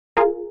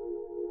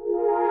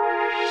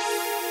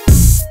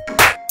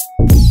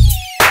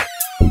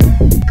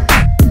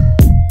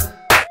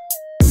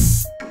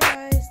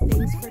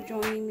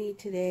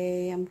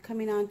today. I'm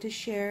coming on to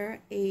share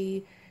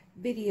a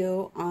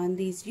video on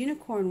these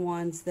unicorn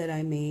wands that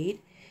I made,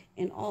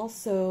 and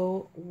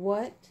also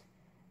what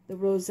the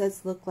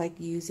rosettes look like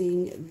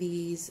using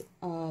these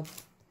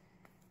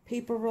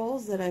paper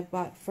rolls that I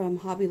bought from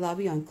Hobby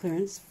Lobby on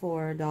clearance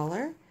for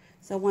 $1.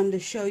 So I wanted to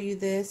show you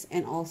this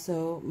and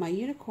also my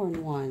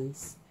unicorn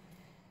wands.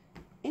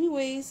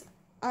 Anyways,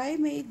 I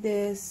made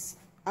this.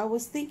 I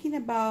was thinking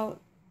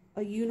about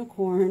a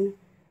unicorn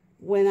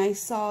when I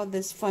saw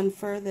this fun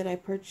fur that I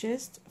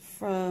purchased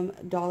from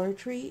Dollar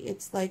Tree.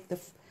 It's like the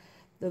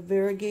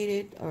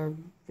variegated or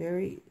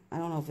I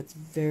don't know if it's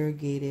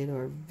variegated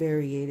or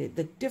variated,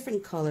 the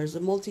different colors, the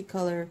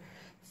multicolor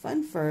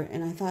fun fur.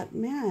 And I thought,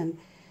 man,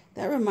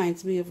 that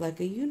reminds me of like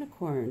a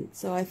unicorn.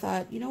 So I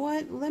thought, you know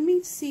what, let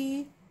me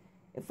see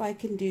if I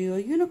can do a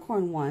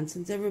unicorn one.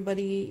 Since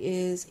everybody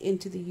is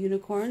into the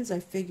unicorns, I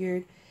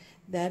figured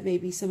that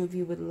maybe some of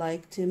you would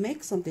like to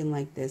make something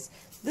like this.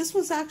 This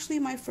was actually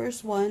my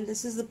first one.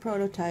 This is the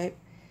prototype.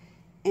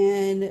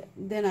 And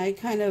then I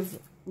kind of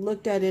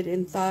looked at it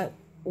and thought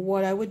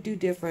what I would do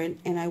different,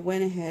 and I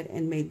went ahead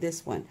and made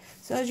this one.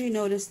 So as you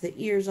notice, the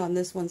ears on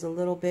this one's a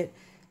little bit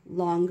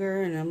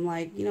longer, and I'm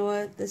like, you know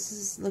what, this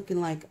is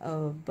looking like a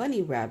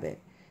bunny rabbit,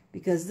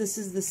 because this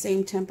is the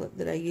same template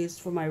that I used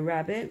for my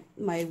rabbit,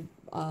 my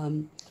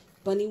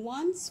bunny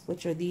ones,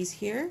 which are these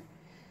here.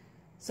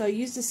 So I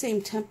used the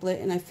same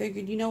template, and I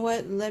figured, you know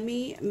what, let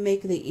me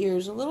make the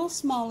ears a little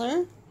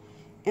smaller,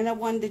 and I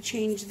wanted to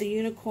change the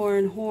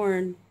unicorn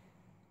horn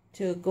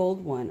to a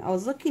gold one. I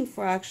was looking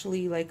for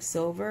actually like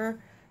silver.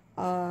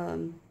 I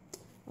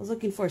was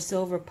looking for a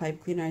silver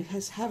pipe cleaner. I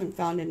just haven't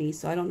found any,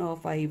 so I don't know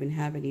if I even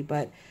have any,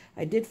 but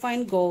I did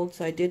find gold,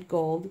 so I did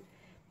gold.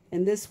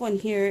 And this one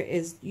here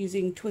is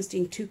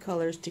twisting two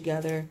colors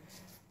together,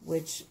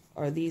 which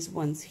are these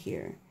ones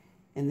here.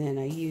 And then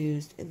I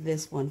used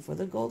this one for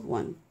the gold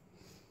one.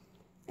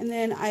 And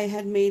then I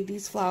had made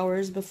these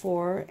flowers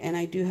before, and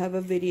I do have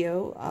a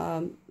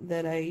video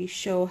that I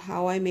show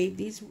how I made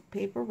these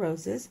paper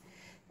roses,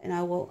 and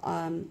I will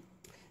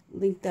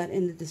link that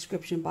in the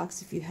description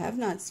box if you have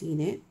not seen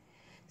it.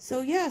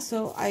 So yeah,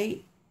 so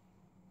I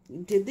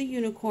did the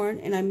unicorn,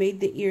 and I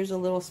made the ears a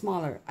little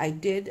smaller. I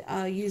did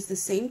use the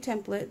same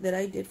template that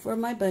I did for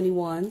my bunny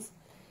wands,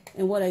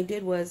 and what I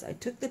did was I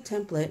took the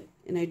template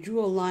and I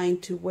drew a line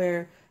to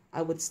where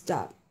I would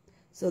stop.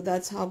 So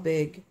that's how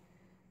big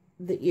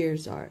the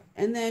ears are.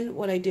 And then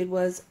what I did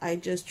was I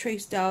just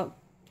traced out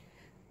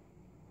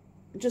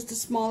just a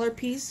smaller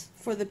piece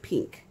for the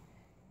pink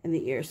in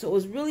the ear. So it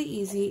was really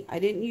easy. I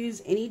didn't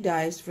use any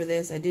dies for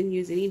this. I didn't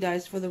use any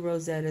dies for the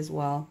rosette as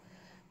well.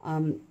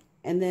 And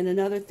then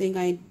another thing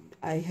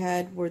I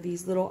had were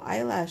these little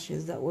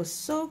eyelashes that was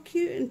so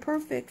cute and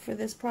perfect for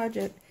this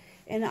project.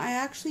 And I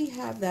actually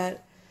have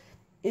that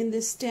in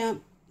this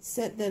stamp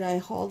set that I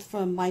hauled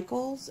from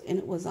Michael's, and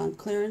it was on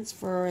clearance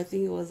for, I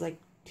think it was like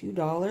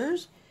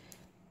 $2.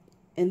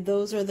 And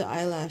those are the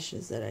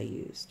eyelashes that I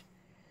used.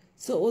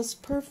 So it was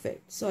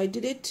perfect. So I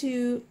did it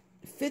to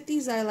fit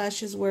these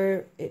eyelashes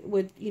where it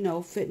would, you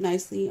know, fit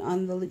nicely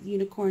on the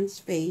unicorn's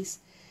face.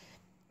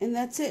 And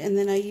that's it. And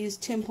then I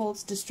used Tim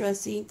Holtz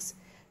Distress Inks.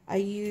 I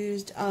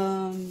used,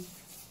 let's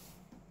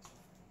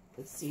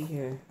see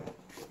here.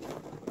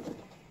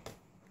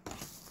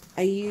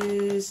 I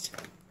used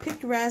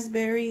Picked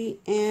Raspberry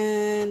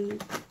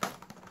and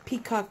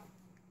Peacock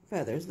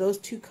Feathers. Those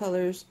two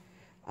colors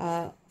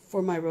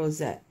for my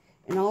rosette.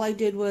 And all I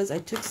did was I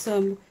took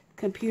some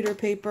computer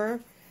paper,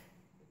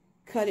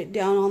 cut it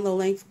down on the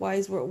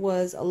lengthwise where it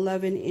was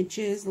 11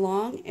 inches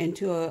long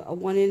into a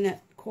 1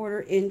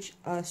 1/4 inch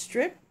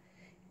strip.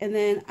 And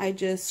then I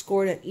just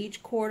scored at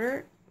each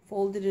quarter,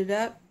 folded it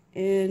up,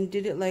 and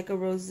did it like a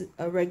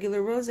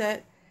regular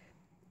rosette.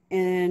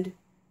 And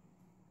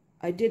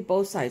I did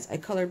both sides. I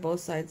colored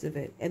both sides of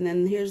it. And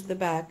then here's the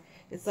back.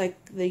 It's like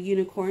the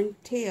unicorn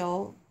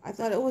tail. I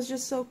thought it was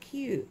just so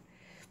cute.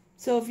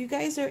 So if you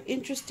guys are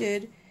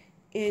interested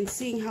in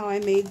seeing how I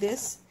made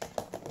this,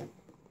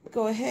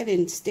 go ahead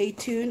and stay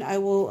tuned. I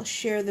will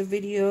share the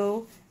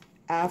video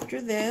after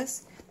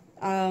this.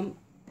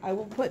 I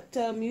will put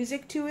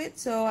music to it,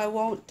 so I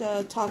won't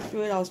talk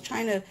through it. I was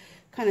trying to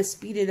kind of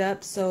speed it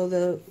up so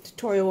the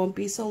tutorial won't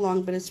be so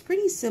long, but it's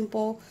pretty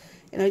simple,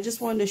 and I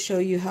just wanted to show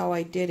you how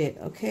I did it,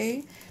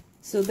 okay?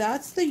 So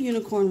that's the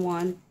unicorn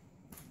one,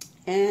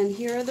 and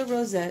here are the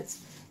rosettes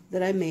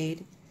that I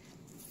made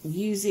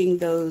using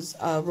those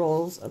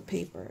rolls of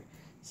paper.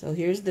 So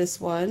here's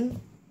this one,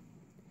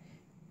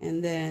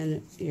 and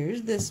then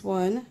here's this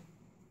one,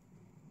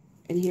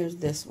 and here's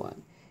this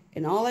one.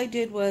 And all I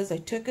did was I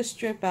took a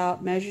strip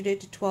out, measured it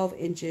to 12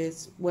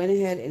 inches, went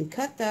ahead and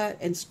cut that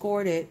and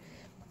scored it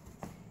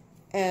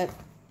at,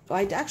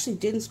 I actually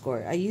didn't score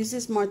it. I used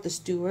this Martha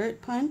Stewart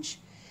punch,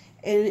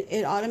 and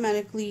it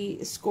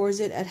automatically scores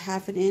it at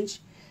 1/2 inch.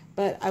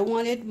 But I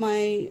wanted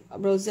my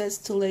rosettes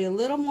to lay a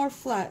little more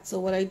flat, so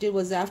what I did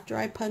was after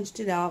I punched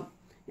it out,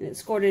 and it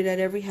scored it at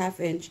every 1/2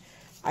 inch,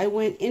 I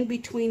went in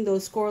between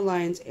those score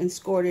lines and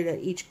scored it at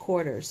each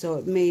quarter, so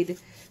it made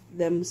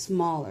them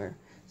smaller.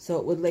 So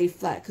it would lay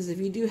flat, because if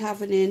you do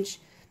 1/2 inch,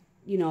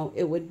 you know,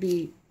 it would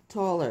be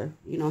taller,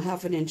 you know,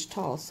 half an inch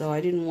tall. So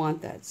I didn't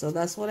want that. So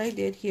that's what I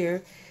did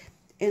here.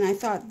 And I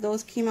thought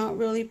those came out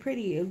really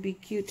pretty. It would be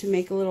cute to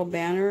make a little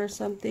banner or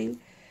something.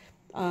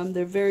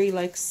 They're very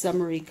like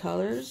summery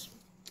colors.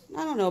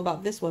 I don't know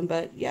about this one,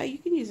 but yeah, you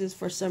can use this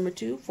for summer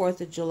too.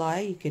 4th of July,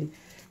 you can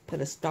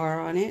put a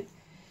star on it.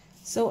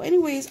 So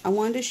anyways, I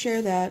wanted to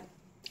share that.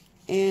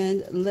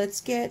 And let's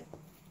get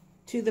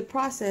to the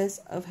process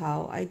of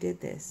how I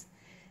did this.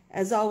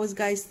 As always,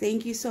 guys,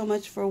 thank you so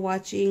much for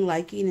watching,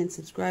 liking, and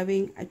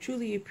subscribing. I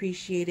truly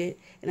appreciate it.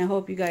 And I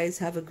hope you guys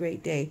have a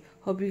great day.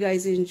 Hope you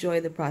guys enjoy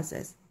the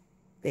process.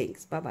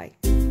 Thanks. Bye-bye.